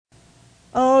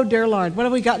Oh, dear Lord, what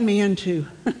have we gotten me into?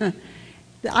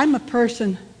 I'm a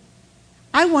person,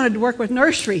 I wanted to work with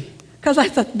nursery because I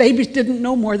thought babies didn't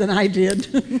know more than I did.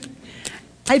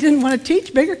 I didn't want to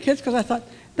teach bigger kids because I thought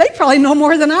they probably know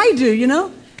more than I do, you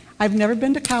know. I've never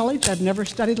been to college. I've never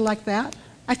studied like that.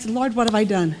 I said, Lord, what have I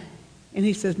done? And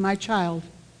he says, my child,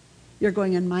 you're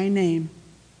going in my name.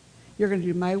 You're going to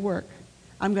do my work.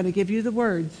 I'm going to give you the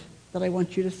words that I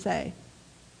want you to say.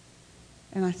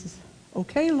 And I says,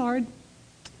 okay, Lord,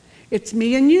 it's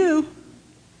me and you.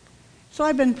 So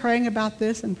I've been praying about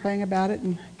this and praying about it,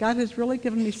 and God has really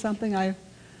given me something I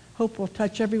hope will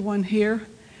touch everyone here.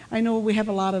 I know we have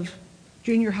a lot of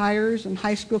junior hires and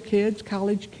high school kids,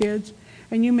 college kids,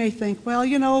 and you may think, well,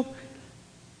 you know,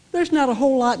 there's not a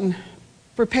whole lot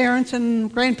for parents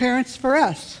and grandparents for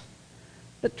us.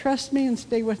 But trust me and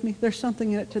stay with me. There's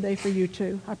something in it today for you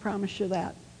too. I promise you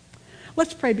that.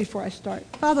 Let's pray before I start.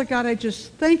 Father God, I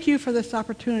just thank you for this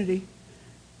opportunity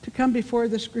to come before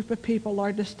this group of people,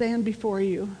 Lord, to stand before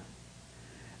you.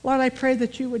 Lord, I pray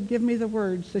that you would give me the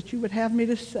words that you would have me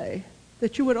to say,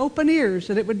 that you would open ears,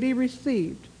 that it would be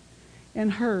received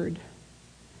and heard.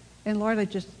 And Lord,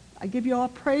 I give you all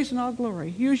praise and all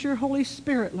glory. Use your Holy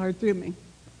Spirit, Lord, through me.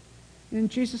 In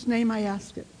Jesus' name I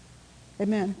ask it.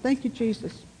 Amen. Thank you,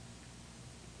 Jesus.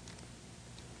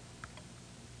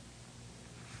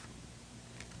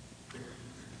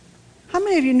 How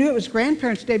many of you knew it was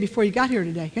Grandparents' Day before you got here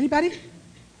today? Anybody?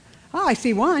 Oh, I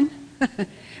see one.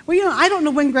 Well, you know, I don't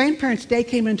know when Grandparents' Day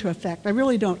came into effect. I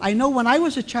really don't. I know when I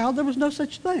was a child, there was no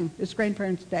such thing as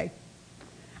Grandparents' Day.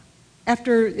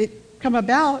 After it come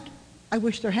about, I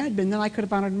wish there had been. Then I could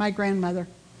have honored my grandmother.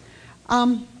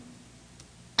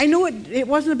 I know it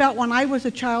wasn't about when I was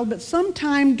a child, but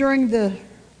sometime during the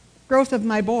growth of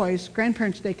my boys,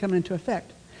 Grandparents' Day come into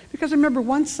effect. Because I remember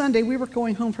one Sunday we were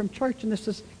going home from church, and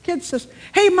this kid says,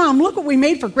 hey, Mom, look what we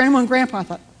made for Grandma and Grandpa. I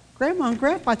thought, Grandma and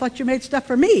Grandpa, I thought you made stuff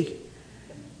for me.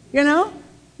 You know?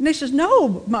 And they says,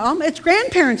 no, Mom, it's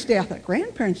Grandparents' Day. I thought,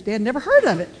 Grandparents' Day? I'd never heard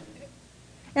of it.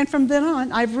 And from then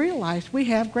on, I've realized we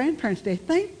have Grandparents' Day.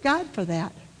 Thank God for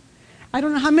that. I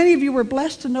don't know how many of you were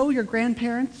blessed to know your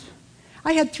grandparents.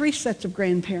 I had 3 sets of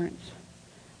grandparents.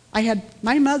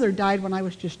 My mother died when I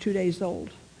was just 2 days old.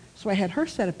 So I had her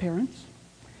set of parents.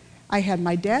 I had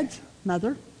my dad's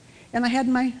mother, and I had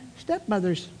my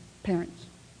stepmother's parents.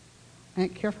 I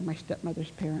didn't care for my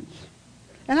stepmother's parents.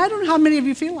 And I don't know how many of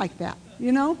you feel like that,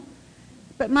 you know?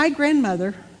 But my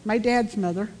grandmother, my dad's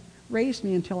mother, raised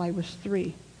me until I was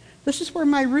 3. This is where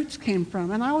my roots came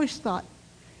from. And I always thought,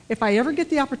 if I ever get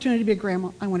the opportunity to be a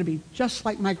grandma, I want to be just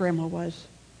like my grandma was.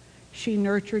 She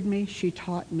nurtured me. She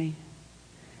taught me.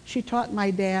 She taught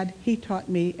my dad. He taught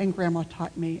me. And Grandma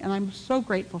taught me. And I'm so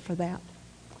grateful for that.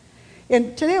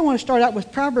 And today I want to start out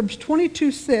with Proverbs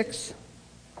 22:6.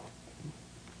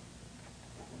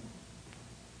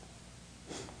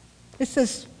 It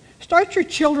says, start your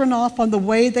children off on the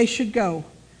way they should go.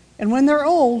 And when they're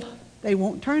old, they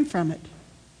won't turn from it.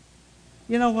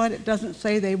 You know what? It doesn't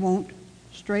say they won't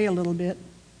stray a little bit.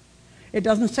 It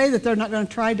doesn't say that they're not going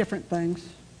to try different things.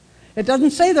 It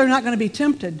doesn't say they're not going to be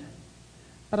tempted.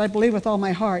 But I believe with all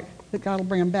my heart that God will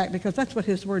bring them back, because that's what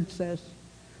his word says,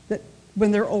 that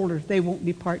when they're older, they won't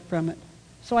depart from it.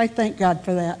 So I thank God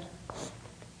for that.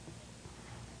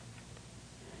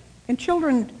 And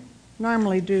children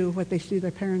normally do what they see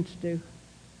their parents do.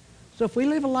 So if we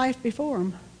live a life before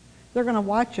them, they're going to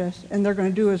watch us and they're going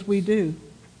to do as we do.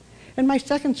 And my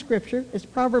second scripture is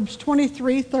Proverbs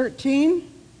 23:13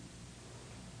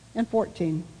 and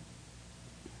 14.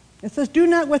 It says, do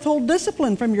not withhold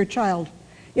discipline from your child.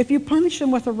 If you punish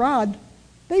them with a rod,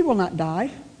 they will not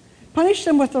die. Punish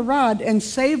them with a rod and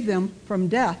save them from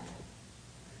death.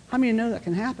 How many know that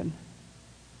can happen?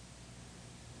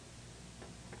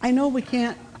 I know we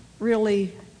can't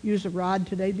really use a rod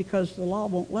today because the law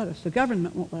won't let us. The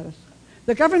government won't let us.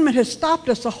 The government has stopped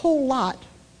us a whole lot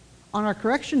on our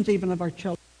corrections even of our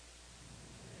children.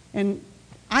 And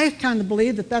I kind of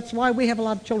believe that that's why we have a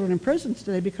lot of children in prisons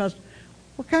today, because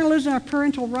we're kind of losing our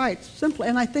parental rights, simply.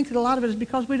 And I think that a lot of it is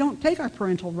because we don't take our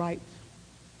parental rights.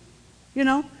 You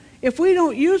know, if we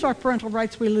don't use our parental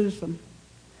rights, we lose them.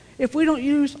 If we don't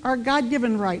use our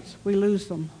God-given rights, we lose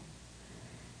them.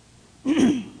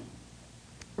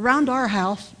 Around our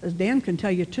house, as Dan can tell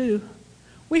you too,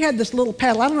 we had this little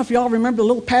paddle. I don't know if you all remember the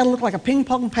little paddle, looked like a ping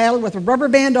pong paddle with a rubber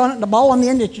band on it and a ball on the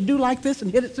end that you do like this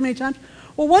and hit it so many times.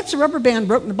 Well, once the rubber band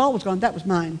broke and the ball was gone, that was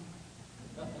mine.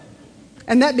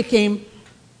 And that became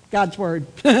God's word.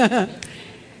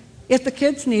 If the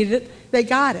kids needed it, they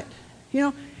got it. You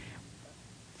know,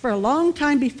 for a long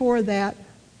time before that,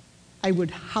 I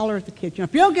would holler at the kids. You know,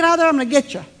 if you don't get out of there, I'm going to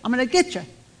get you. I'm going to get you.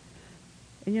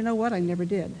 And you know what? I never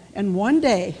did. And one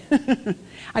day,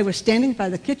 I was standing by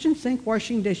the kitchen sink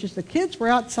washing dishes. The kids were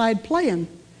outside playing.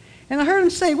 And I heard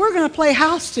them say, we're going to play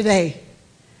house today.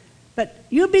 But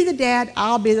you be the dad,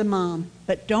 I'll be the mom.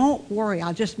 But don't worry,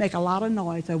 I'll just make a lot of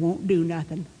noise. I won't do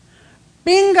nothing.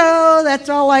 Bingo! That's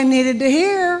all I needed to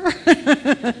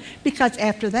hear. Because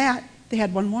after that, they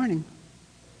had one warning.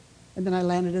 And then I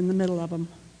landed in the middle of them.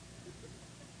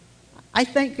 I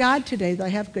thank God today that I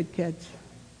have good kids.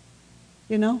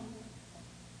 You know?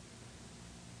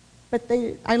 But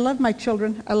I love my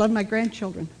children. I love my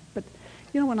grandchildren. But,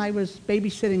 you know, when I was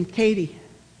babysitting Katie,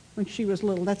 when she was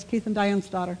little, that's Keith and Diane's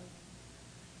daughter,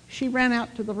 she ran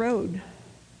out to the road,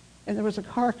 and there was a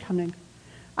car coming.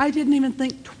 I didn't even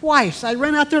think twice. I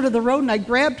ran out there to the road, and I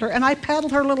grabbed her, and I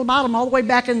paddled her little bottom all the way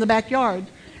back in the backyard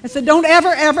and said, don't ever,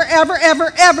 ever, ever,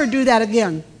 ever, ever do that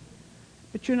again.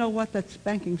 But you know what? That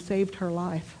spanking saved her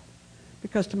life.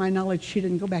 Because to my knowledge, she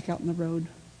didn't go back out in the road.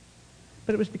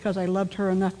 But it was because I loved her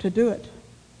enough to do it.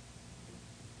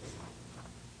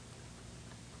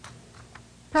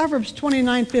 Proverbs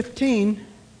 29:15.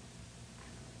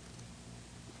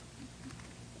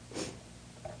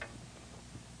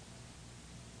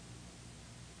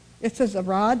 It says, a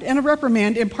rod and a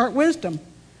reprimand impart wisdom,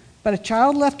 but a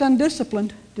child left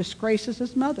undisciplined disgraces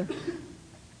his mother.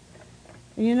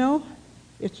 And you know,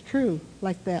 it's true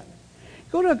like that.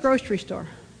 Go to a grocery store.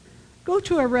 Go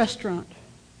to a restaurant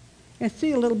and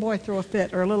see a little boy throw a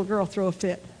fit or a little girl throw a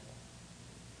fit.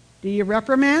 Do you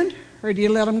reprimand or do you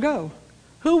let them go?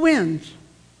 Who wins?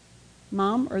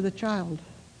 Mom or the child?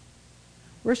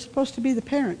 We're supposed to be the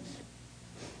parents.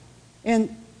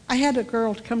 And I had a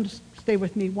girl come to stay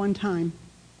with me one time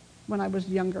when I was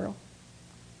a young girl.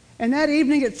 And that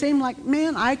evening it seemed like,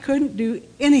 man, I couldn't do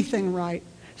anything right.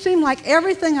 Seemed like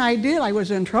everything I did I was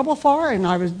in trouble for, and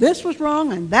this was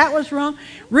wrong and that was wrong.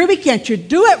 Ruby, can't you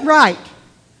do it right?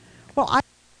 Well, I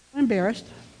was embarrassed.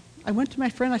 I went to my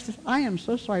friend. I said, I am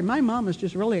so sorry. My mom is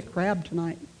just really a crab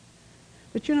tonight.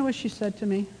 But you know what she said to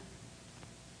me?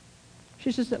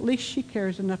 She says, at least she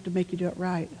cares enough to make you do it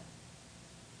right.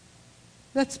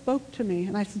 That spoke to me.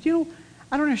 And I said, you know,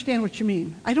 I don't understand what you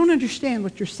mean. I don't understand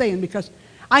what you're saying because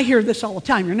I hear this all the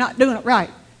time. You're not doing it right.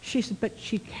 She said, but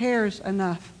she cares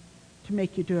enough to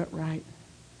make you do it right.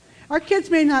 Our kids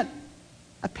may not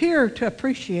appear to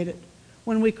appreciate it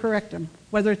when we correct them,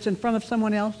 whether it's in front of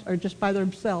someone else or just by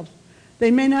themselves. They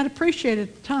may not appreciate it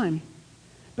at the time,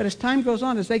 but as time goes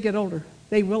on, as they get older,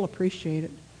 they will appreciate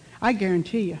it. I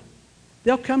guarantee you.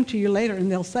 They'll come to you later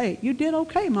and they'll say, you did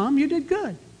okay, Mom, you did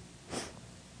good.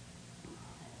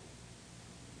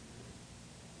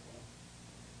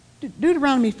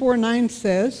 Deuteronomy 4:9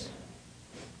 says,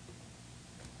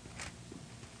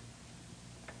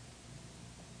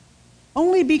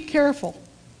 only be careful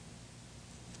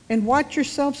and watch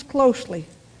yourselves closely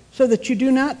so that you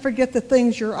do not forget the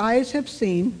things your eyes have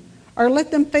seen or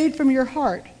let them fade from your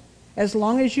heart as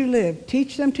long as you live.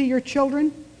 Teach them to your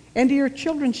children and to your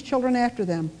children's children after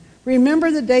them. Remember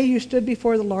the day you stood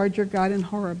before the Lord your God in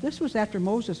Horeb. This was after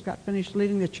Moses got finished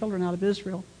leading the children out of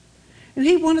Israel. And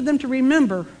he wanted them to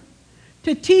remember,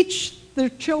 to teach their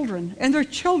children and their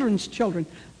children's children.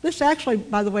 This actually,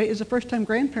 by the way, is the first time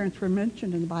grandparents were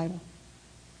mentioned in the Bible.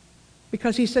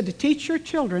 Because he said to teach your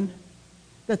children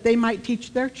that they might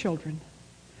teach their children.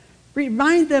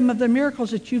 Remind them of the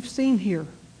miracles that you've seen here.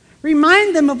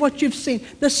 Remind them of what you've seen.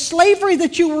 The slavery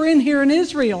that you were in here in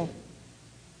Israel.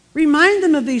 Remind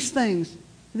them of these things,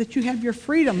 that you have your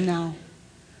freedom now.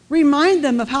 Remind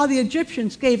them of how the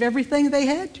Egyptians gave everything they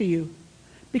had to you.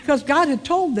 Because God had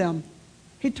told them.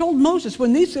 He told Moses,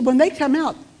 when they come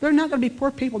out, they're not going to be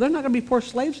poor people. They're not going to be poor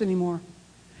slaves anymore.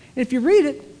 If you read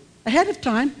it ahead of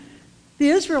time, the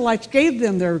Israelites gave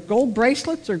them their gold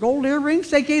bracelets, their gold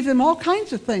earrings. They gave them all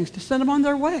kinds of things to send them on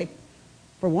their way.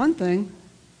 For one thing,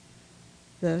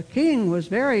 the king was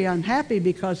very unhappy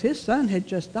because his son had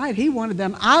just died. He wanted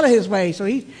them out of his way. So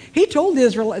he told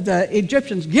the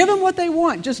Egyptians, give them what they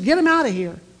want. Just get them out of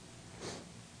here.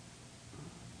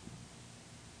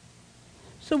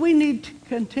 So we need to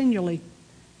continually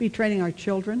be training our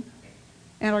children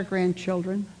and our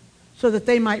grandchildren so that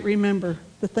they might remember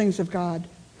the things of God.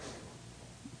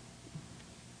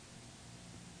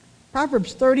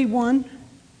 Proverbs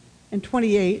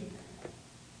 31:28.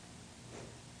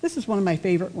 This is one of my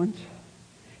favorite ones.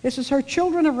 It says, her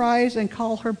children arise and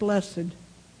call her blessed.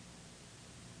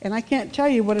 And I can't tell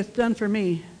you what it's done for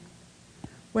me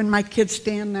when my kids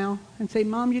stand now and say,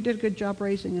 Mom, you did a good job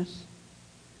raising us.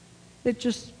 It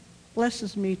just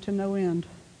blesses me to no end.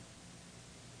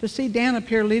 To see Dan up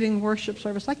here leading worship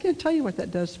service, I can't tell you what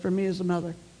that does for me as a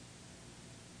mother.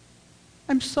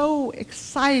 I'm so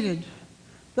excited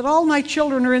that all my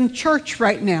children are in church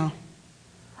right now.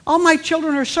 All my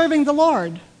children are serving the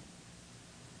Lord.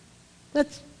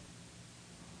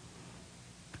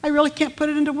 I really can't put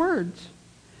it into words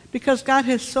because God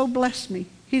has so blessed me.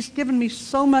 He's given me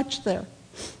so much there.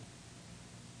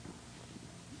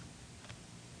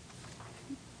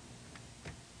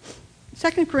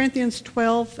 Second Corinthians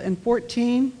 12 and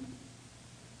 14.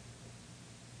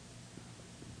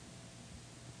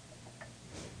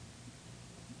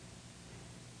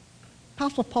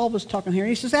 Apostle Paul was talking here.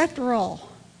 He says, after all,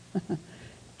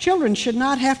 children should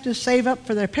not have to save up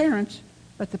for their parents,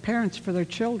 but the parents for their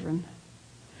children.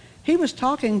 He was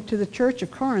talking to the church of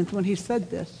Corinth when he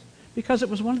said this, because it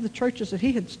was one of the churches that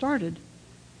he had started,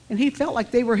 and he felt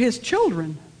like they were his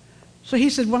children. So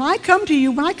he said, when I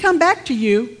come back to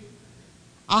you,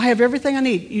 I'll have everything I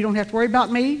need. You don't have to worry about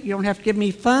me. You don't have to give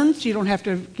me funds. You don't have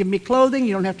to give me clothing.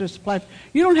 You don't have to supply.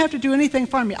 You don't have to do anything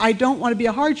for me. I don't want to be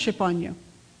a hardship on you.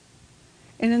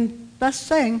 And in thus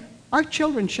saying, our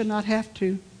children should not have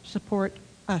to support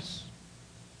us.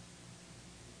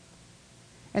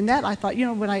 And that I thought,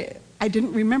 when I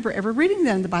didn't remember ever reading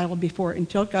that in the Bible before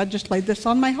until God just laid this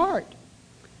on my heart.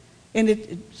 And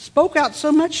it spoke out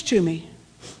so much to me.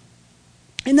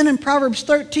 And then in Proverbs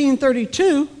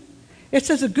 13:32, it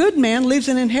says, a good man leaves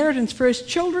an inheritance for his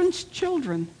children's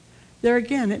children. There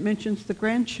again, it mentions the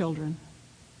grandchildren.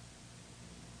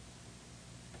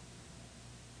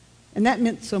 And that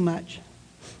meant so much.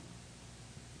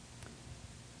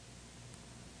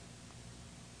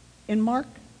 In Mark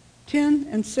 10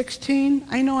 and 16,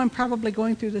 I know I'm probably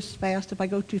going through this fast. If I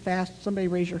go too fast, somebody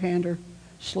raise your hand or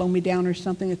slow me down or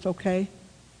something. It's okay.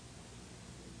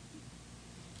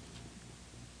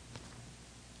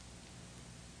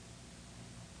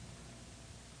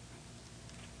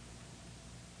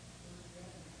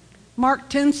 Mark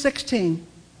 10:16.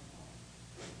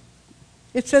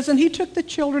 It says, and he took the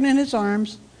children in his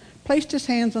arms, placed his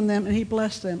hands on them, and he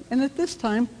blessed them. And at this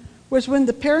time was when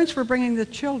the parents were bringing the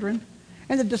children,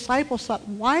 and the disciples thought,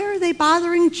 why are they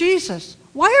bothering Jesus?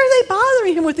 Why are they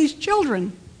bothering him with these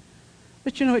children?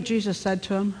 But you know what Jesus said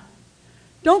to them?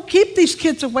 Don't keep these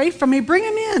kids away from me. Bring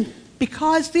them in,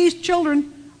 because these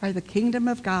children are the kingdom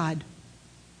of God.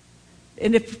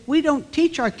 And if we don't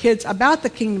teach our kids about the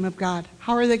kingdom of God,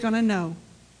 how are they going to know?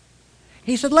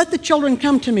 He said, let the children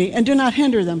come to me and do not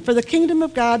hinder them, for the kingdom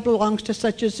of God belongs to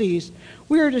such as these.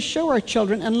 We are to show our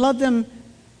children and love them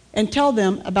and tell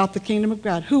them about the kingdom of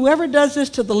God. Whoever does this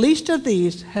to the least of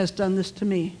these has done this to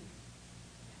me.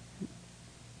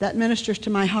 That ministers to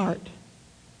my heart.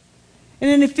 And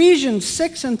in Ephesians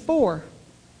 6 and 4,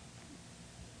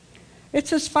 it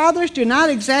says, fathers, do not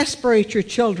exasperate your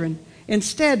children.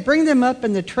 Instead, bring them up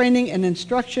in the training and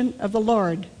instruction of the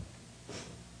Lord.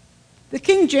 The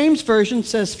King James Version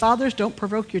says, fathers, don't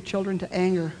provoke your children to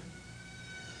anger.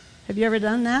 Have you ever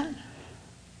done that?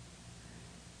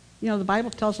 The Bible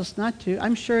tells us not to.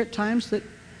 I'm sure at times that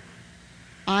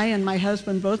I and my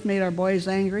husband both made our boys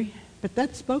angry, but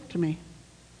that spoke to me.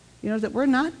 That we're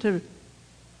not to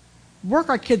work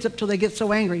our kids up till they get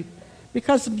so angry.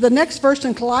 Because the next verse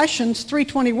in Colossians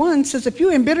 3:21 says, if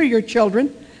you embitter your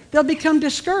children, they'll become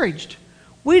discouraged.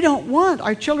 We don't want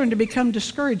our children to become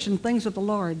discouraged in things of the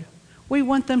Lord. We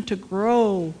want them to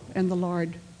grow in the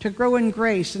Lord, to grow in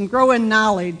grace and grow in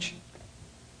knowledge.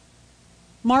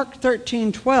 Mark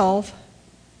 13:12,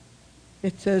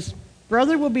 it says,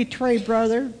 brother will betray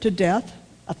brother to death,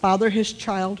 a father his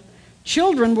child.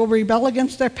 Children will rebel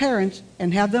against their parents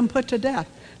and have them put to death.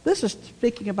 This is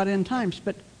speaking about end times,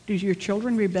 but do your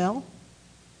children rebel?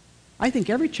 I think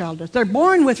every child does. They're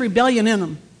born with rebellion in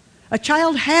them. A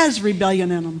child has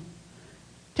rebellion in them.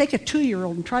 Take a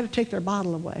 2-year-old and try to take their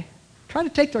bottle away. Try to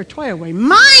take their toy away.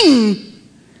 Mine!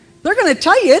 They're going to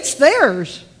tell you it's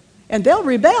theirs, and they'll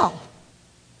rebel.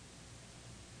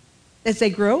 As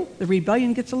they grow, the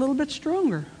rebellion gets a little bit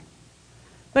stronger.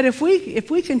 But if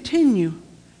we continue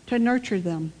to nurture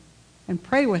them and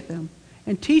pray with them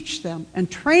and teach them and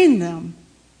train them,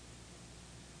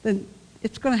 then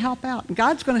it's going to help out. And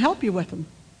God's going to help you with them.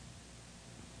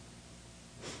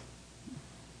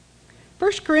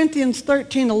 1 Corinthians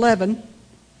 13:11,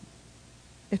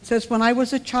 it says, when I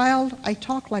was a child, I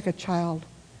talked like a child.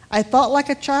 I thought like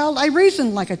a child. I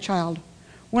reasoned like a child.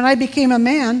 When I became a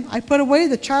man, I put away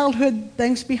the childhood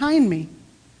things behind me.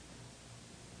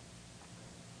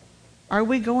 Are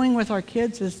we going with our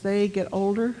kids as they get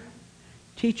older,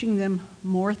 teaching them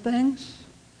more things?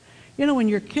 When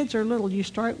your kids are little, you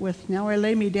start with, now I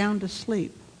lay me down to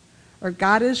sleep. Or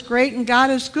God is great and God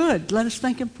is good. Let us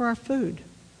thank him for our food.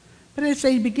 But as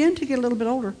they begin to get a little bit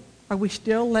older, are we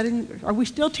still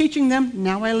teaching them,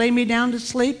 now I lay me down to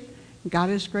sleep, God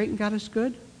is great and God is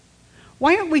good?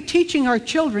 Why aren't we teaching our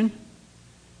children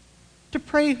to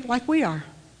pray like we are?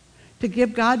 To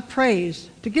give God praise,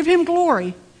 to give him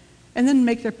glory, and then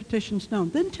make their petitions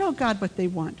known. Then tell God what they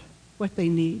want, what they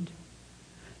need.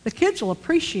 The kids will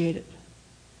appreciate it.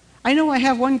 I know I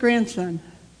have one grandson,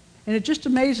 and it just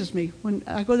amazes me when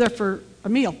I go there for a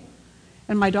meal,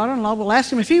 and my daughter-in-law will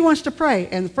ask him if he wants to pray,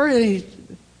 and the first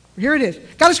here it is.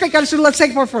 God is great, God is good, let's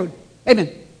take more food.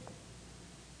 Amen.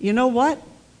 You know what?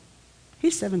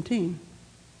 He's 17.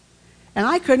 And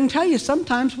I couldn't tell you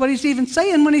sometimes what he's even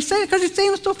saying when he's saying it because he's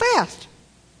saying it so fast.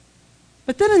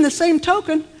 But then in the same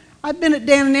token, I've been at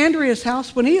Dan and Andrea's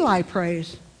house when Eli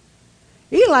prays.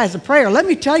 Eli's a prayer. Let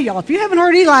me tell y'all, if you haven't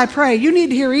heard Eli pray, you need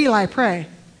to hear Eli pray.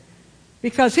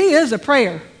 Because he is a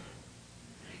prayer.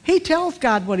 He tells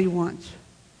God what he wants.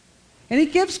 And he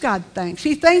gives God thanks.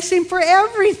 He thanks him for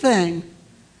everything.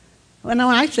 Well, no,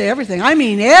 I say everything. I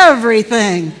mean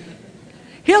everything.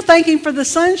 He'll thank him for the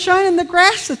sunshine and the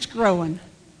grass that's growing.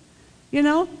 You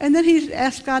know? And then he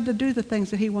asks God to do the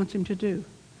things that he wants him to do.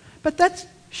 But that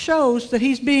shows that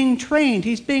he's being trained.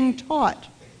 He's being taught.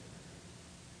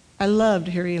 I love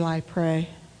to hear Eli pray.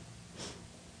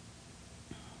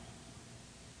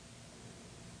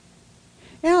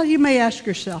 Now, you may ask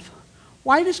yourself,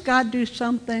 why does God do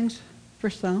some things for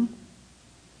some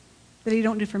that he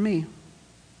don't do for me?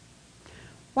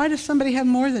 Why does somebody have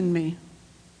more than me?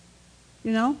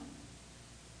 You know?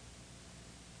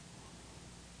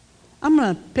 I'm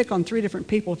going to pick on 3 different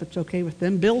people if it's okay with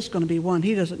them. Bill's going to be one.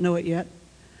 He doesn't know it yet.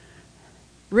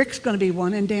 Rick's going to be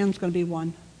one, and Dan's going to be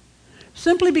one.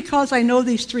 Simply because I know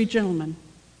these 3 gentlemen.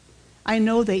 I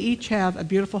know they each have a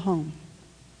beautiful home.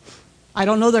 I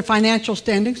don't know their financial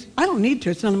standings. I don't need to.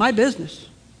 It's none of my business.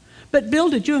 But Bill,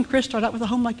 did you and Chris start out with a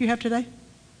home like you have today?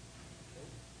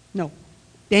 No.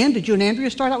 Dan, did you and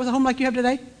Andrea start out with a home like you have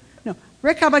today? No.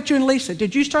 Rick, how about you and Lisa?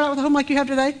 Did you start out with a home like you have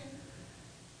today?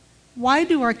 Why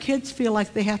do our kids feel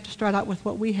like they have to start out with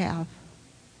what we have?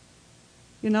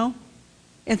 You know?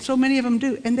 And so many of them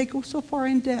do. And they go so far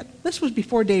in debt. This was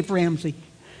before Dave Ramsey.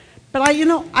 But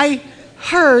I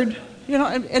heard,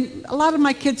 and a lot of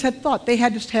my kids had thought they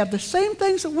had to have the same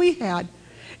things that we had.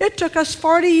 It took us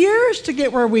 40 years to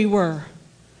get where we were,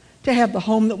 to have the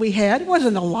home that we had. It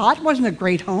wasn't a lot. It wasn't a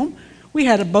great home. We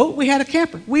had a boat. We had a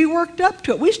camper. We worked up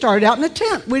to it. We started out in a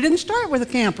tent. We didn't start with a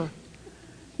camper,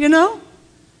 you know?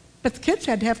 But the kids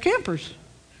had to have campers.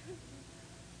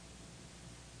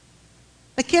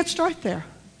 They can't start there.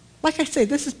 Like I say,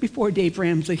 this is before Dave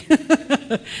Ramsey.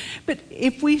 But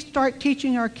if we start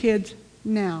teaching our kids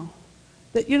now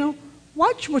that,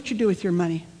 watch what you do with your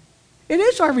money. It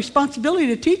is our responsibility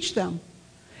to teach them.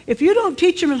 If you don't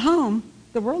teach them at home,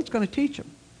 the world's going to teach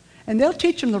them. And they'll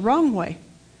teach them the wrong way.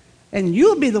 And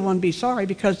you'll be the one to be sorry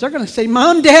because they're going to say,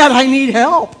 Mom, Dad, I need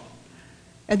help.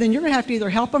 And then you're going to have to either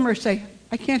help them or say,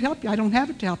 I can't help you. I don't have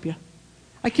it to help you.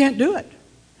 I can't do it.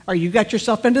 Or you got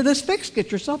yourself into this fix.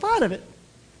 Get yourself out of it.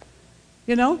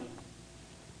 You know?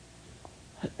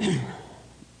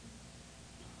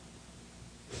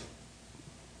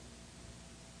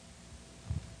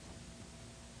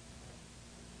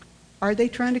 Are they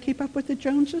trying to keep up with the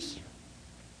Joneses?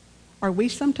 Are we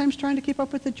sometimes trying to keep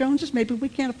up with the Joneses? Maybe we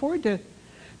can't afford to.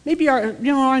 Maybe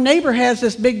our neighbor has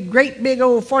this great big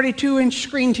old 42-inch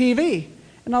screen TV,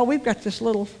 and all we've got this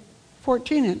little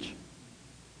 14-inch.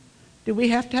 Do we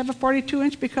have to have a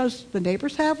 42-inch because the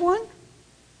neighbors have one?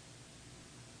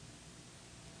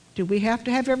 Do we have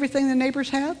to have everything the neighbors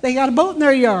have? They got a boat in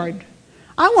their yard.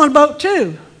 I want a boat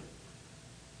too.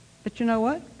 But you know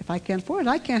what? If I can't afford it,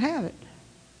 I can't have it.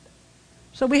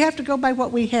 So we have to go by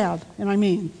what we have and our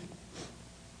means.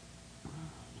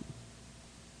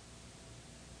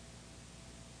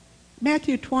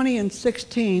 Matthew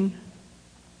 20:16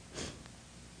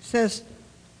 says,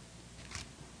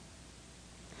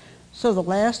 so the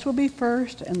last will be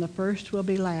first and the first will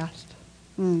be last.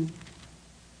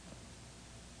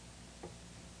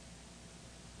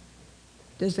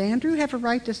 Does Andrew have a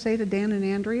right to say to Dan and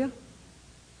Andrea,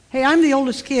 hey, I'm the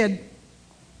oldest kid.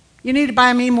 You need to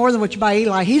buy me more than what you buy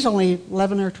Eli. He's only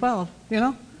 11 or 12,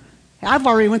 I've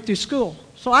already went through school,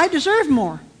 so I deserve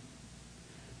more.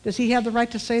 Does he have the right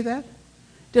to say that?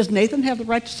 Does Nathan have the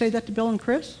right to say that to Bill and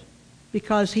Chris?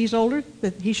 Because he's older,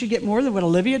 that he should get more than what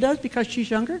Olivia does because she's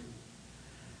younger?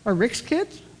 Or Rick's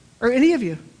kids? Or any of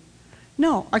you?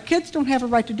 No, our kids don't have a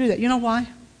right to do that. You know why?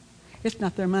 It's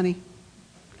not their money.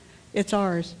 It's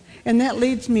ours. And that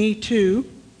leads me to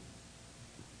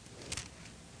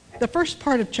the first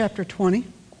part of chapter 20,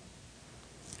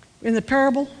 in the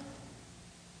parable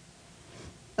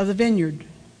of the vineyard.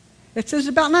 It says,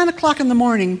 about 9 o'clock in the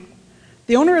morning,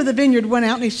 the owner of the vineyard went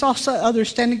out and he saw others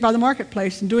standing by the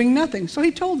marketplace and doing nothing. So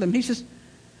he told them, he says,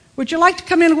 Would you like to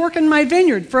come in and work in my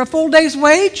vineyard for a full day's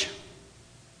wage?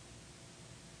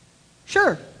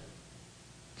 Sure.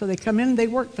 So they come in and they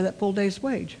work for that full day's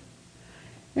wage.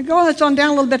 And going on down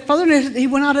a little bit further, and he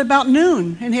went out at about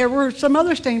noon, and here were some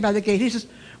others staying by the gate. He says,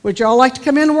 would you all like to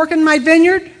come in and work in my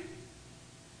vineyard?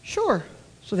 Sure.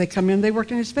 So they come in, they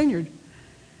worked in his vineyard.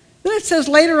 Then it says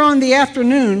later on in the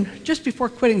afternoon, just before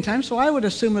quitting time, so I would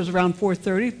assume it was around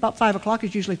 4:30, about 5 o'clock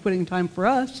is usually quitting time for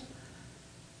us.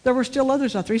 There were still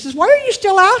others out there. He says, why are you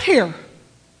still out here?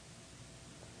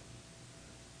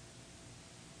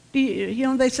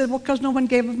 They said, well, because no one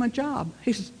gave him a job.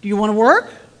 He says, do you want to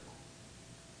work?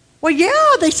 Well,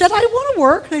 yeah, they said, I want to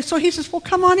work. So he says, well,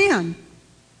 come on in.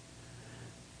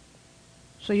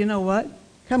 So you know what?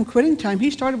 Come quitting time,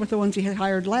 he started with the ones he had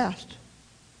hired last.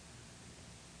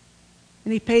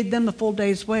 And he paid them a full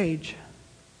day's wage.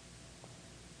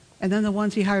 And then the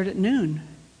ones he hired at noon,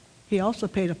 he also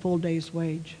paid a full day's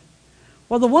wage.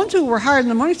 Well, the ones who were hired in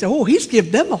the morning said, oh, he's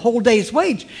give them a whole day's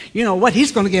wage. You know what?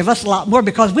 He's going to give us a lot more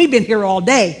because we've been here all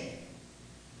day.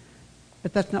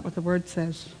 But that's not what the word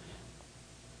says.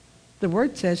 The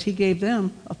word says he gave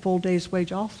them a full day's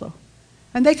wage also.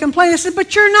 And they complained. They said,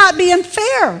 but you're not being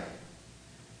fair.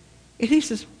 And he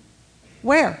says,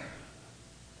 where?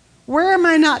 Where am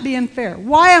I not being fair?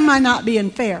 Why am I not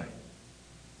being fair?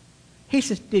 He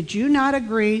says, did you not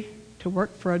agree to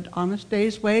work for an honest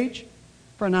day's wage?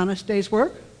 For an honest day's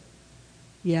work?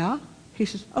 Yeah. He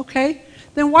says, okay.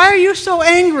 Then why are you so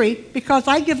angry because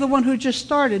I give the one who just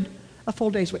started a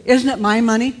full day's wage? Isn't it my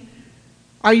money?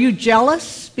 Are you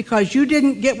jealous because you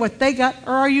didn't get what they got?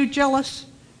 Or are you jealous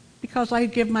because I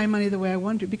give my money the way I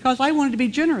wanted to? Because I wanted to be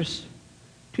generous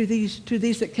to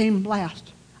these that came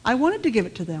last. I wanted to give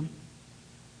it to them.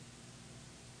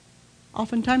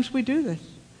 Oftentimes we do this.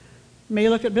 You may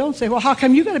look at Bill and say, well, how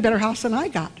come you got a better house than I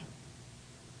got?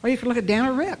 Or you could look at Dan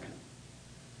or Rick.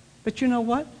 But you know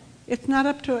what? It's not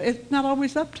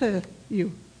always up to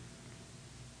you.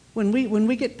 When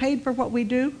we get paid for what we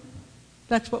do,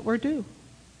 that's what we're due.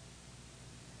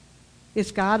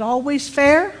 Is God always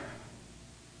fair?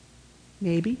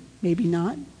 Maybe, maybe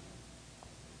not.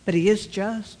 But he is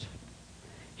just.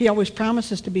 He always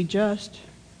promises to be just.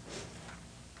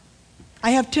 I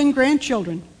have 10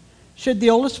 grandchildren. Should the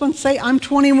oldest one say, I'm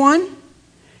 21?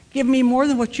 Give me more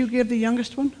than what you give the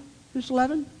youngest one, who's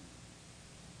 11?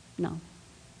 No,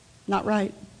 not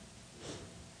right.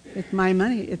 It's my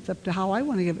money. It's up to how I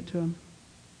want to give it to him.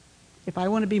 If I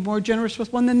want to be more generous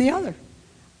with one than the other,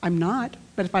 I'm not.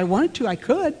 But if I wanted to, I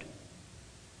could.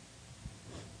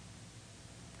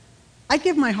 I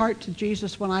gave my heart to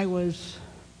Jesus when I was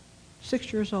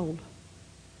 6 years old.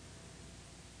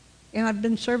 And I've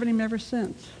been serving him ever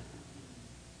since.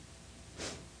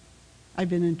 I've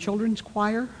been in children's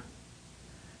choir.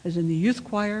 I was in the youth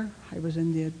choir. I was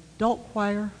in the adult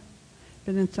choir.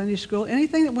 Been in Sunday school.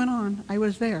 Anything that went on, I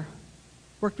was there.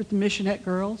 Worked with the missionette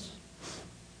girls.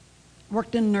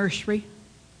 Worked in nursery.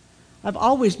 I've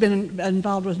always been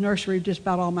involved with nursery just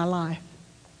about all my life.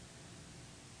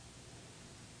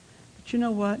 But you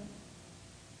know what?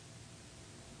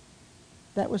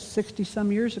 That was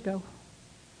 60-some years ago.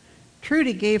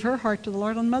 Trudy gave her heart to the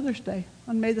Lord on Mother's Day,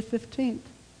 on May the 15th.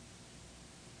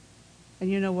 And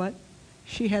you know what?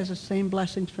 She has the same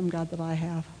blessings from God that I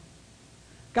have.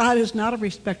 God is not a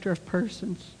respecter of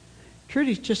persons.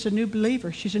 Trudy's just a new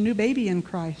believer. She's a new baby in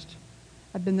Christ.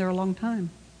 I've been there a long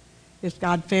time. Is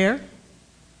God fair?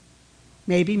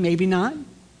 Maybe, maybe not.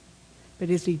 But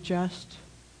is he just?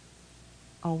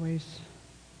 Always.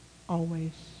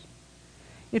 Always.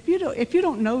 If you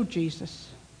don't know Jesus,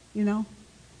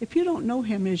 if you don't know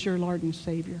him as your Lord and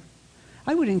Savior,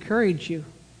 I would encourage you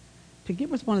to get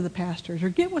with one of the pastors or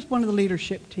get with one of the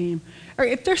leadership team. Or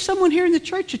if there's someone here in the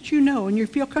church that you know and you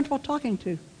feel comfortable talking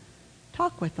to,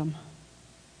 talk with them.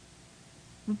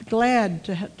 We'll be glad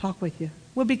to talk with you.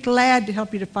 We'll be glad to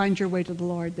help you to find your way to the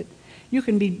Lord, that you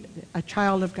can be a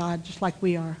child of God just like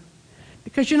we are.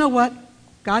 Because you know what?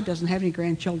 God doesn't have any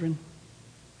grandchildren.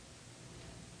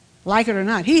 Like it or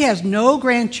not, he has no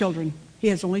grandchildren. He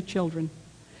has only children.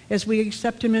 As we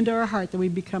accept him into our heart, that we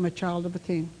become a child of the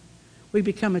King. We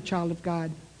become a child of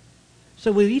God.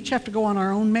 So we each have to go on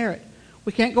our own merit.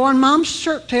 We can't go on mom's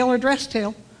shirt tail or dress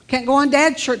tail. Can't go on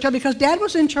dad's shirt tail because dad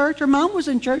was in church or mom was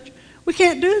in church. We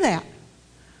can't do that.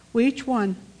 We each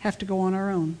one have to go on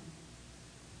our own.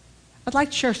 I'd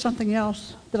like to share something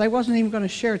else that I wasn't even going to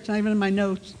share. It's not even in my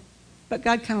notes. But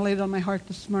God kind of laid it on my heart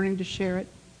this morning to share it.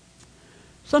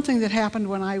 Something that happened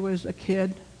when I was a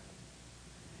kid.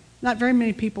 Not very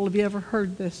many people have ever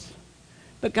heard this.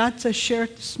 But God says share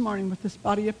it this morning with this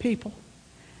body of people.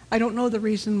 I don't know the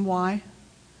reason why,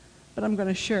 but I'm going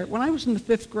to share it. When I was in the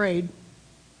 5th grade,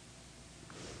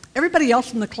 Everybody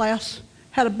else in the class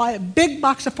had to buy a big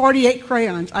box of 48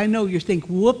 crayons. I know you think,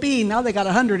 whoopee, now they got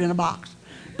 100 in a box.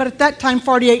 But at that time,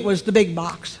 48 was the big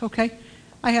box, okay?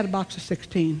 I had a box of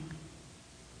 16.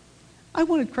 I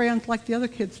wanted crayons like the other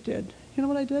kids did. You know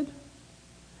what I did?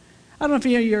 I don't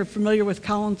know if you're familiar with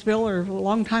Collinsville, or a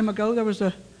long time ago, there was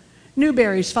a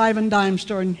Newberry's 5 and dime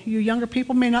store, and you younger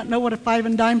people may not know what a 5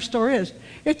 and dime store is.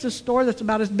 It's a store that's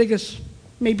about as big as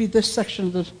maybe this section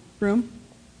of the room.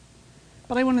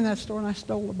 But I went in that store and I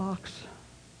stole a box.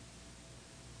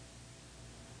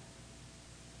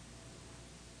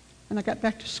 And I got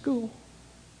back to school.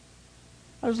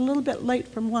 I was a little bit late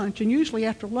from lunch, and usually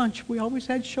after lunch we always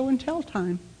had show and tell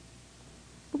time.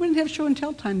 But we didn't have show and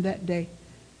tell time that day.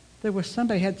 There was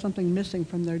somebody had something missing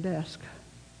from their desk.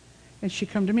 And she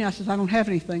come to me, I says, I don't have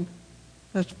anything.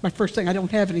 That's my first thing, I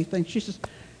don't have anything. She says,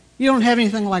 you don't have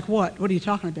anything like what? What are you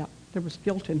talking about? There was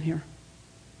guilt in here.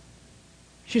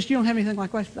 She says, you don't have anything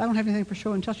like what? I said, I don't have anything for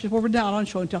show and tell. She says, well, we're down on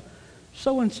show and tell.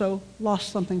 So-and-so lost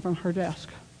something from her desk.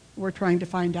 We're trying to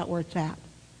find out where it's at.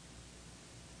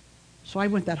 So I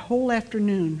went that whole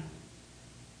afternoon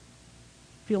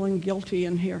feeling guilty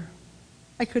in here.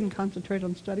 I couldn't concentrate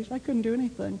on studies. I couldn't do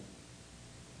anything.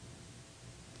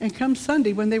 And come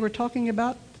Sunday, when they were talking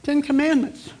about the 10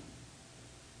 Commandments,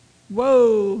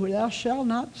 whoa, thou shalt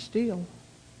not steal.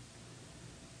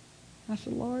 I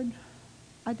said, Lord,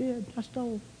 I did. I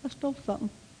stole something.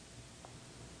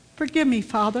 Forgive me,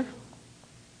 Father.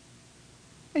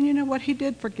 And you know what? He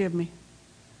did forgive me.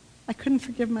 I couldn't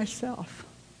forgive myself.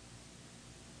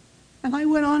 And I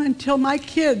went on until my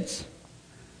kids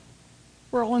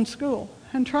were all in school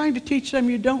and trying to teach them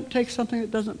you don't take something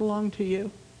that doesn't belong to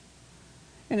you.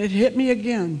 And it hit me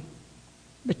again.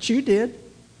 But you did.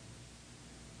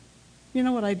 You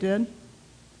know what I did?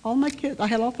 All my kids, I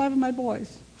had all 5 of my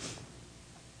boys.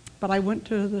 But I went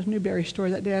to the Newberry store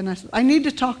that day and I said, I need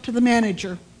to talk to the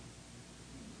manager.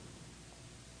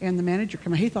 And the manager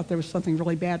came in. He thought there was something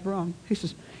really bad wrong. He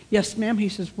says, yes, ma'am. He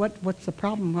says, what's the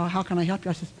problem? Well, how can I help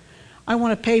you? I says, I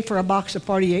want to pay for a box of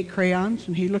 48 crayons.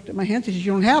 And he looked at my hands. He says,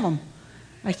 you don't have them.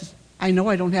 I says, I know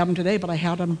I don't have them today, but I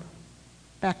had them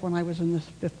back when I was in the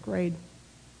 5th grade.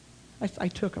 I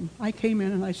took them. I came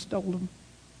in and I stole them.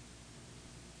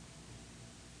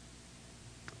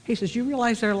 He says, you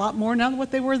realize they're a lot more now than what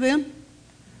they were then?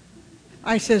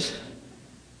 I says,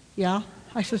 yeah.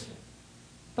 I says,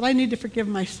 but I need to forgive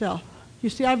myself. You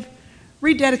see, I've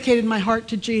rededicated my heart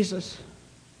to Jesus.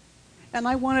 And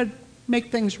I want to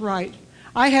make things right.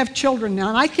 I have children now,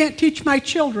 and I can't teach my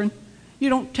children, you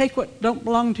don't take what don't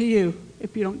belong to you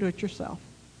if you don't do it yourself.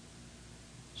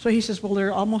 So he says, well,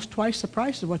 they're almost twice the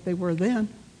price of what they were then.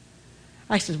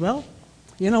 I says, well,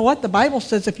 you know what? The Bible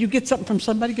says if you get something from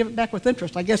somebody, give it back with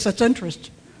interest. I guess that's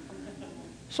interest.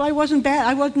 So I wasn't bad.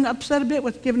 I wasn't upset a bit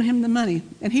with giving him the money.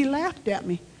 And he laughed at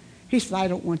me. He said, I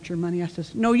don't want your money. I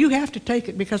says, no, you have to take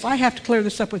it because I have to clear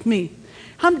this up with me.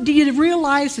 Do you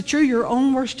realize that you're your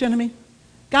own worst enemy?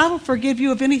 God will forgive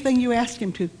you of anything you ask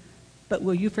him to. But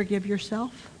will you forgive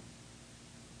yourself?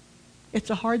 It's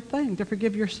a hard thing to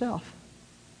forgive yourself.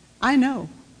 I know.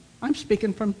 I'm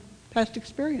speaking from past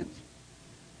experience.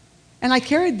 And I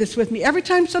carried this with me. Every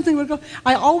time something would go,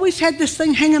 I always had this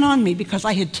thing hanging on me because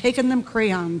I had taken them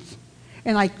crayons.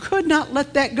 And I could not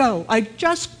let that go. I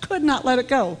just could not let it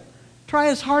go. Try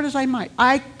as hard as I might.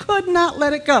 I could not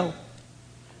let it go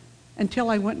until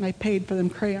I went and I paid for them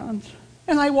crayons.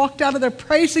 And I walked out of there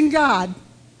praising God.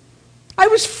 I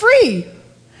was free.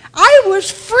 I was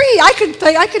free.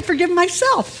 I could forgive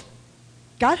myself.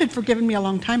 God had forgiven me a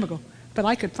long time ago, but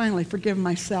I could finally forgive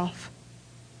myself.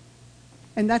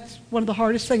 And that's one of the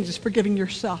hardest things, is forgiving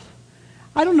yourself.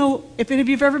 I don't know if any of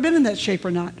you have ever been in that shape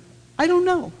or not. I don't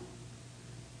know.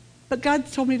 But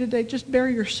God told me today, just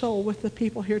bury your soul with the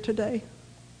people here today.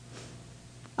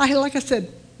 Like I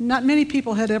said, not many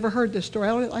people had ever heard this story.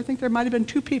 I think there might have been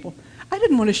 2 people. I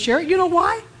didn't want to share it. You know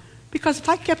why? Because if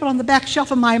I kept it on the back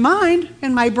shelf of my mind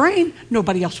and my brain,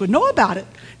 nobody else would know about it.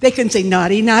 They can say,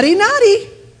 naughty, naughty, naughty.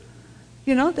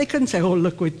 You know, they couldn't say, oh,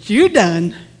 look what you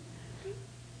done.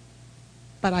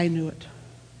 But I knew it.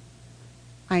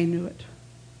 I knew it.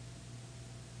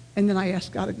 And then I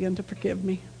asked God again to forgive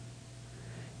me.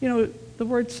 You know, the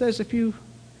word says if you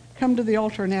come to the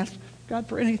altar and ask God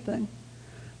for anything,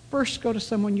 first go to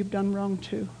someone you've done wrong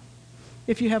to.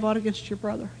 If you have aught against your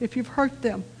brother, if you've hurt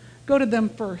them, go to them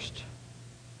first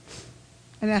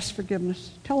and ask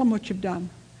forgiveness. Tell them what you've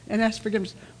done and ask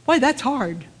forgiveness. Boy, that's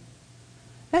hard.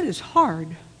 That is hard.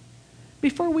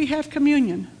 Before we have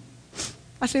communion,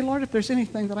 I say, Lord, if there's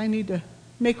anything that I need to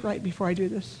make right before I do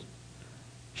this,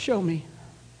 show me.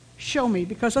 Show me,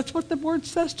 because that's what the word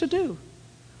says to do.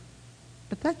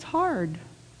 But that's hard.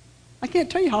 I can't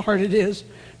tell you how hard it is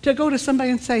to go to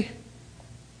somebody and say,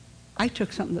 I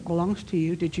took something that belongs to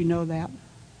you. Did you know that?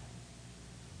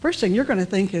 First thing you're going to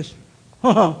think is,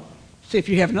 oh, see if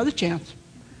you have another chance.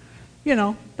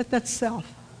 But that's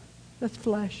self. That's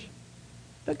flesh.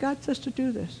 But God says to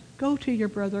do this. Go to your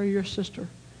brother or your sister.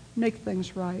 Make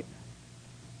things right.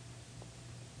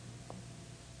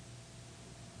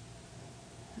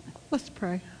 Let's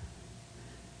pray.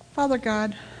 Father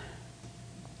God,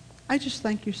 I just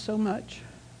thank you so much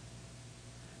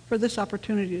for this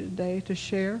opportunity today to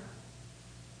share.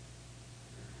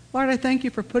 Lord, I thank you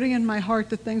for putting in my heart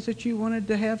the things that you wanted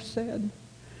to have said.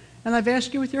 And I've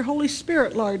asked you with your Holy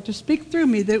Spirit, Lord, to speak through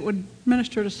me that it would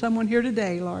minister to someone here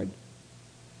today, Lord.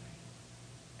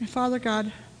 And Father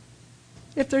God,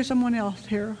 if there's someone else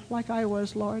here like I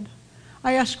was, Lord,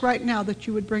 I ask right now that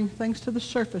you would bring things to the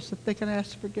surface that they can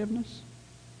ask forgiveness,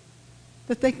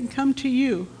 that they can come to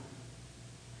you,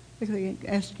 that they can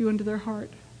ask you into their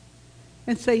heart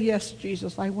and say, yes,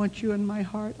 Jesus, I want you in my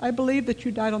heart. I believe that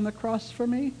you died on the cross for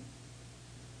me.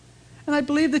 And I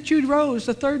believe that you rose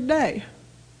the third day.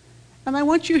 And I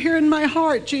want you here in my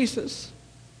heart, Jesus.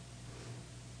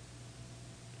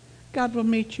 God will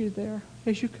meet you there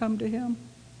as you come to him.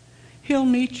 He'll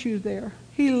meet you there.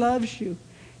 He loves you.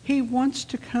 He wants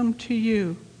to come to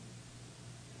you.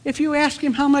 If you ask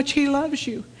him how much he loves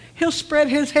you, he'll spread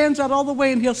his hands out all the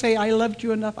way and he'll say, I loved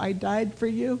you enough. I died for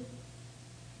you.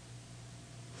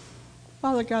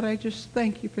 Father God, I just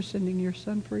thank you for sending your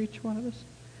son for each one of us.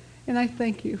 And I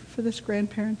thank you for this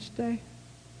Grandparents' Day.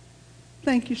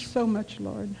 Thank you so much,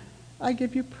 Lord. I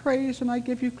give you praise and I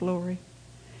give you glory.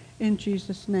 In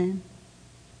Jesus' name.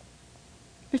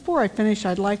 Before I finish,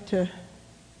 I'd like to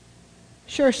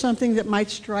share something that might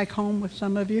strike home with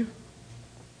some of you.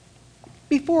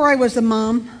 Before I was a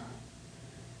mom,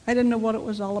 I didn't know what it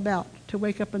was all about to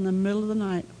wake up in the middle of the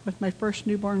night with my first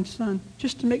newborn son,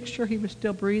 just to make sure he was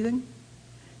still breathing,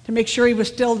 to make sure he was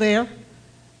still there,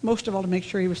 most of all to make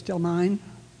sure he was still mine.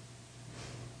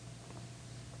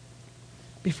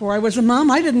 Before I was a mom,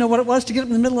 I didn't know what it was to get up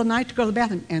in the middle of the night to go to the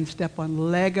bathroom and step on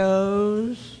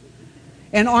Legos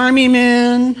and army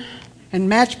men and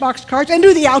matchbox cards and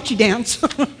do the ouchie dance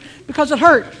because it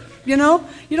hurt, You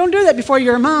don't do that before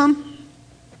you're a mom.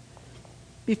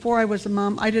 Before I was a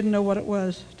mom, I didn't know what it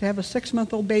was to have a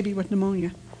 6-month-old baby with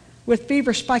pneumonia, with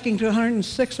fever spiking to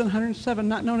 106 and 107,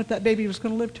 not knowing if that baby was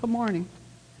going to live till morning.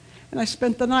 And I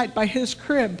spent the night by his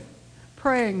crib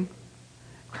praying,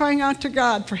 crying out to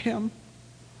God for him.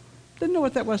 Didn't know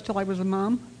what that was till I was a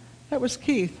mom. That was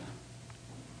Keith.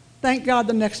 Thank God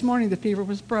the next morning the fever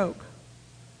was broke.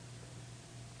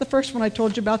 The first one I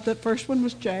told you about, that first one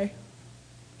was Jay.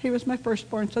 He was my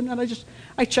firstborn son, and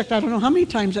I checked I don't know how many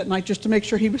times that night just to make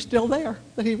sure he was still there,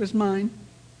 that he was mine.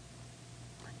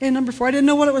 And number 4, I didn't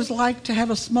know what it was like to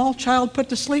have a small child put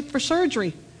to sleep for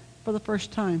surgery for the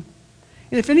first time.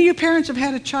 And if any of you parents have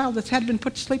had a child that's had been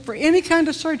put to sleep for any kind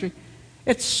of surgery,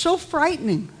 it's so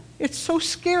frightening. It's so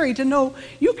scary to know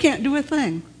you can't do a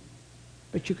thing,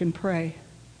 but you can pray.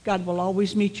 God will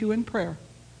always meet you in prayer.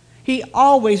 He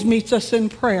always meets us in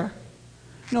prayer,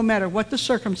 no matter what the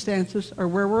circumstances or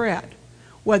where we're at.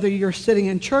 Whether you're sitting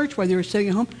in church, whether you're sitting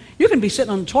at home, you can be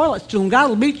sitting on the toilet stool and God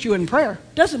will meet you in prayer.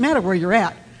 Doesn't matter where you're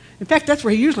at. In fact, that's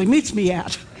where he usually meets me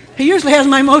at. He usually has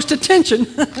my most attention.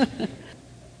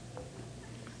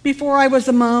 Before I was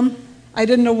a mom, I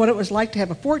didn't know what it was like to have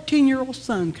a 14-year-old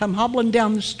son come hobbling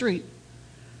down the street,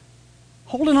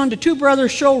 holding on to 2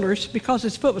 brothers' shoulders because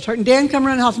his foot was hurting. Dan come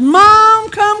around the house, "Mom,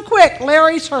 come quick,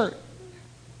 Larry's hurt."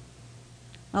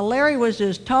 Now, Larry was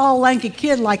this tall, lanky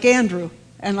kid like Andrew,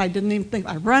 and I didn't even think.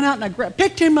 I ran out and I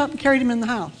picked him up and carried him in the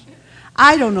house.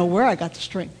 I don't know where I got the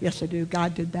strength. Yes, I do.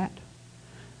 God did that.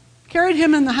 Carried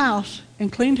him in the house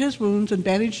and cleaned his wounds and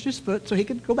bandaged his foot so he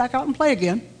could go back out and play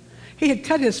again. He had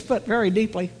cut his foot very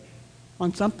deeply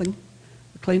on something.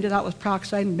 I cleaned it out with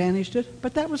peroxide and bandaged it,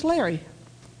 but that was Larry.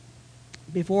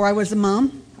 Before I was a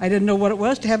mom, I didn't know what it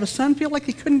was to have a son feel like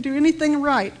he couldn't do anything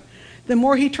right. The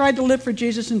more he tried to live for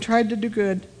Jesus and tried to do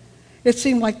good, it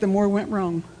seemed like the more went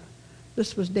wrong.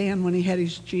 This was Dan when he had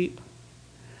his Jeep.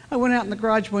 I went out in the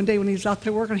garage one day when he was out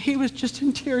there working. He was just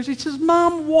in tears. He says,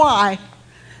 "Mom, why?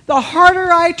 The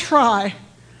harder I try,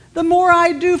 the more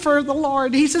I do for the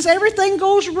Lord." He says, everything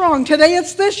goes wrong. Today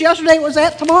it's this, yesterday it was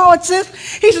that, tomorrow it's this.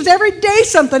 He says, every day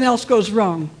something else goes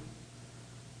wrong.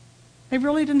 I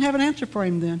really didn't have an answer for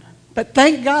him then. But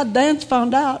thank God Dan's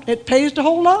found out. It pays to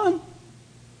hold on.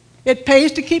 It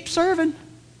pays to keep serving.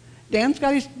 Dan's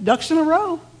got his ducks in a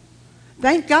row.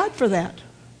 Thank God for that.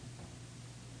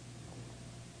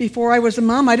 Before I was a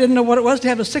mom, I didn't know what it was to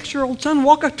have a 6-year-old son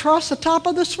walk across the top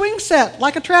of the swing set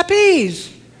like a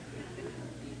trapeze.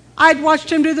 I'd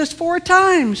watched him do this 4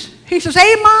 times. He says,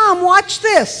 "Hey, Mom, watch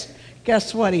this."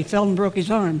 Guess what? He fell and broke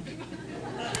his arm.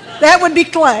 That would be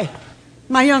Clay,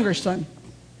 my younger son.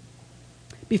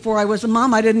 Before I was a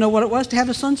mom, I didn't know what it was to have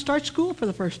a son start school for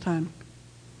the first time.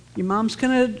 Your moms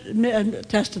can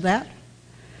attest to that.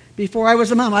 Before I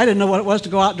was a mom, I didn't know what it was to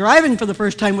go out driving for the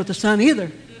first time with the son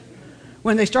either.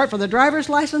 When they start for the driver's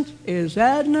license, is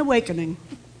that an awakening?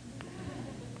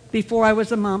 Before I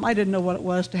was a mom, I didn't know what it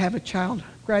was to have a child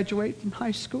graduate from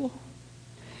high school.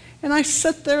 And I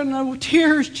sat there and the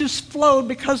tears just flowed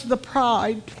because of the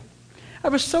pride. I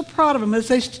was so proud of them as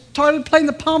they started playing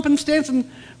the pomp and stance. And,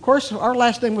 of course, our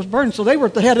last name was Burns, so they were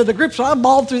at the head of the group, so I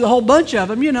bawled through the whole bunch of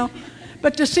them, you know.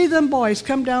 But to see them boys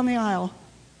come down the aisle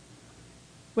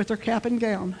with their cap and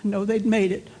gown, know they'd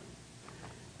made it,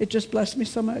 it just blessed me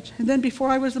so much. And then before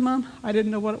I was a mom, I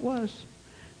didn't know what it was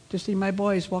to see my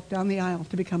boys walk down the aisle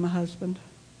to become a husband.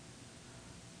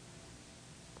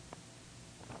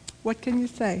 What can you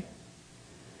say?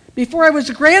 Before I was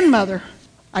a grandmother,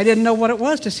 I didn't know what it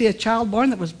was to see a child born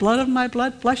that was blood of my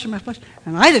blood, flesh of my flesh,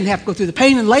 and I didn't have to go through the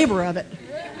pain and labor of it.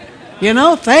 You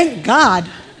know, thank God.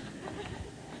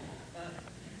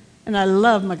 And I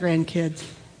love my grandkids.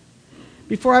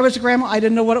 Before I was a grandma, I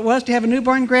didn't know what it was to have a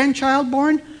newborn grandchild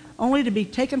born, only to be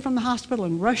taken from the hospital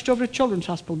and rushed over to Children's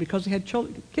Hospital because they had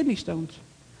kidney stones.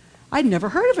 I'd never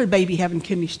heard of a baby having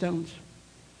kidney stones.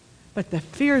 But the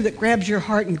fear that grabs your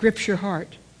heart and grips your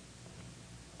heart.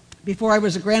 Before I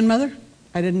was a grandmother,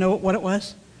 I didn't know what it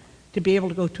was to be able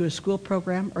to go to a school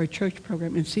program or a church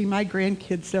program and see my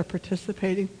grandkids there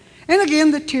participating. And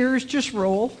again, the tears just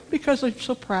roll because I'm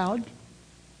so proud.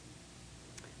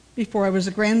 Before I was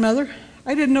a grandmother,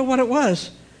 I didn't know what it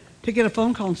was to get a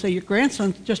phone call and say, "Your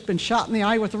grandson's just been shot in the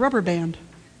eye with a rubber band."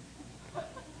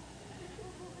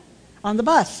 On the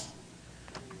bus.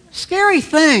 Scary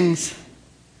things.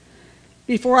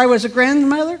 Before I was a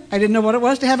grandmother, I didn't know what it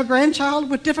was to have a grandchild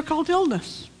with difficult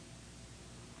illness.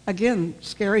 Again,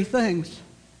 scary things.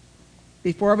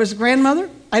 Before I was a grandmother,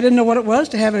 I didn't know what it was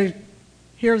to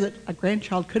hear that a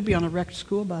grandchild could be on a wrecked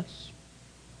school bus.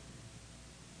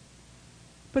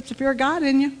 Puts the fear of God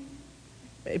in you.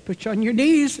 It puts you on your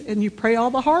knees and you pray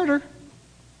all the harder.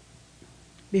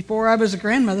 Before I was a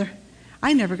grandmother,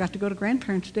 I never got to go to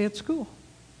Grandparents' Day at school.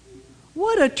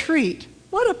 What a treat.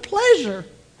 What a pleasure.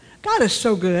 God is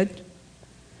so good.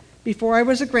 Before I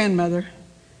was a grandmother,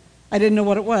 I didn't know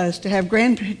what it was to have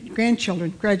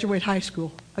grandchildren graduate high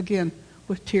school, again,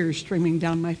 with tears streaming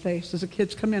down my face as the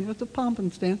kids come in with the pomp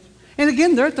and stance. And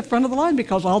again, they're at the front of the line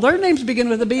because all their names begin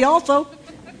with a B also.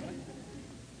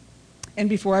 And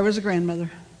before I was a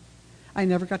grandmother, I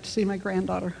never got to see my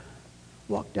granddaughter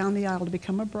walk down the aisle to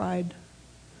become a bride.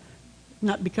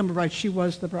 Not become a bride, she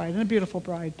was the bride, and a beautiful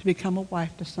bride, to become a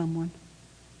wife to someone.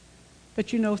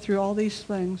 But you know, through all these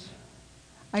things,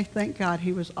 I thank God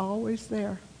He was always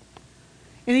there.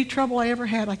 Any trouble I ever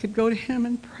had, I could go to Him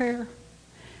in prayer.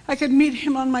 I could meet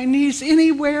Him on my knees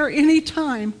anywhere,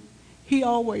 anytime. He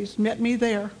always met me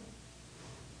there.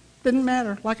 Didn't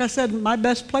matter. Like I said, my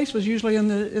best place was usually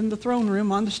in the throne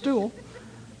room on the stool.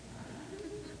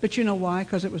 But you know why?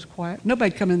 Because it was quiet.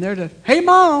 Nobody'd come in there to, "Hey,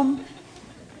 Mom."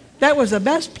 That was the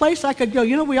best place I could go.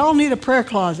 You know, we all need a prayer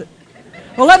closet.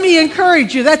 Well, let me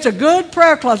encourage you, that's a good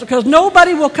prayer closet because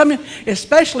nobody will come in,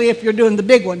 especially if you're doing the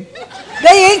big one.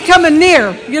 They ain't coming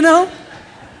near, you know.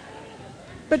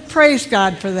 But praise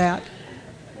God for that.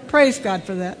 Praise God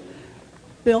for that.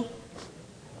 Bill?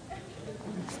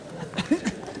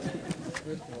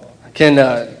 Can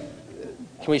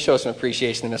we show some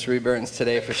appreciation to Miss Ruby Burns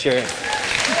today for sharing?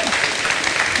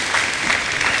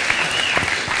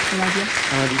 I love you.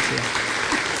 I love you too.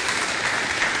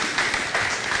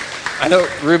 I know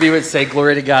Ruby would say,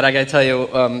 "Glory to God." I got to tell you,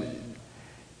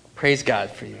 praise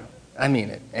God for you. I mean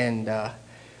it. And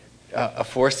a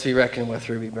force to be reckoned with,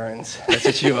 Ruby Burns. That's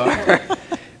what you are.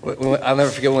 I'll never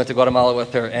forget when we went to Guatemala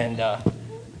with her, and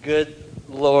good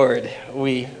Lord,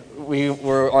 we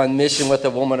were on mission with a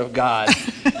woman of God,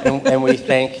 and we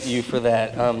thank you for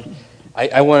that.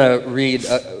 I want to read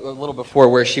a little before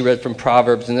where she read from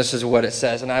Proverbs, and this is what it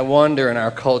says. And I wonder in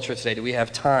our culture today, do we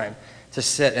have time to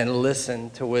sit and listen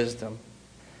to wisdom?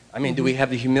 I mean, do we have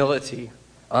the humility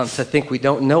to think we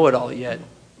don't know it all yet,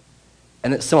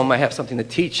 and that someone might have something to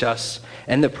teach us?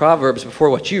 And the Proverbs, before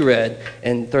what you read,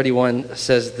 in 31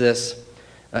 says this,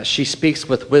 she speaks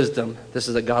with wisdom. This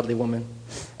is a godly woman.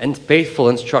 And faithful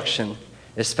instruction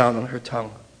is found on her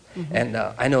tongue. Mm-hmm. And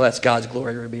I know that's God's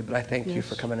glory, Ruby, but I thank you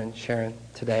for coming and sharing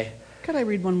today. Could I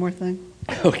read one more thing?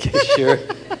 Okay, sure.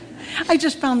 I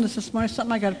just found this morning,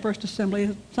 something I got at First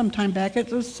Assembly some time back. It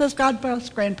says, "God bless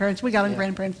grandparents." We got on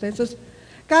Grandparents' Day. It says,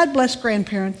 God bless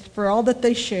grandparents for all that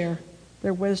they share,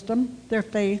 their wisdom, their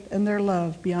faith, and their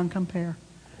love beyond compare.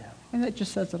 Yeah. And that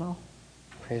just says it all.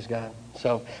 Praise God.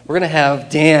 So we're going to have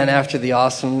Dan after the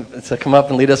awesome to come up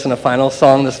and lead us in a final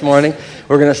song this morning.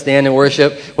 We're going to stand and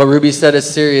worship. What Ruby said is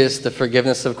serious. The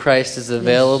forgiveness of Christ is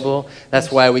available. Yes.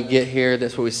 That's why we get here.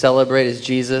 That's what we celebrate is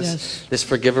Jesus, this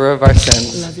forgiver of our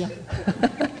sins. Love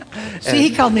you. See,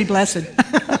 he called me blessed.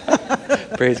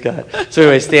 Praise God. So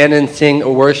anyway, stand and sing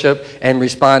or worship and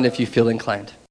respond if you feel inclined.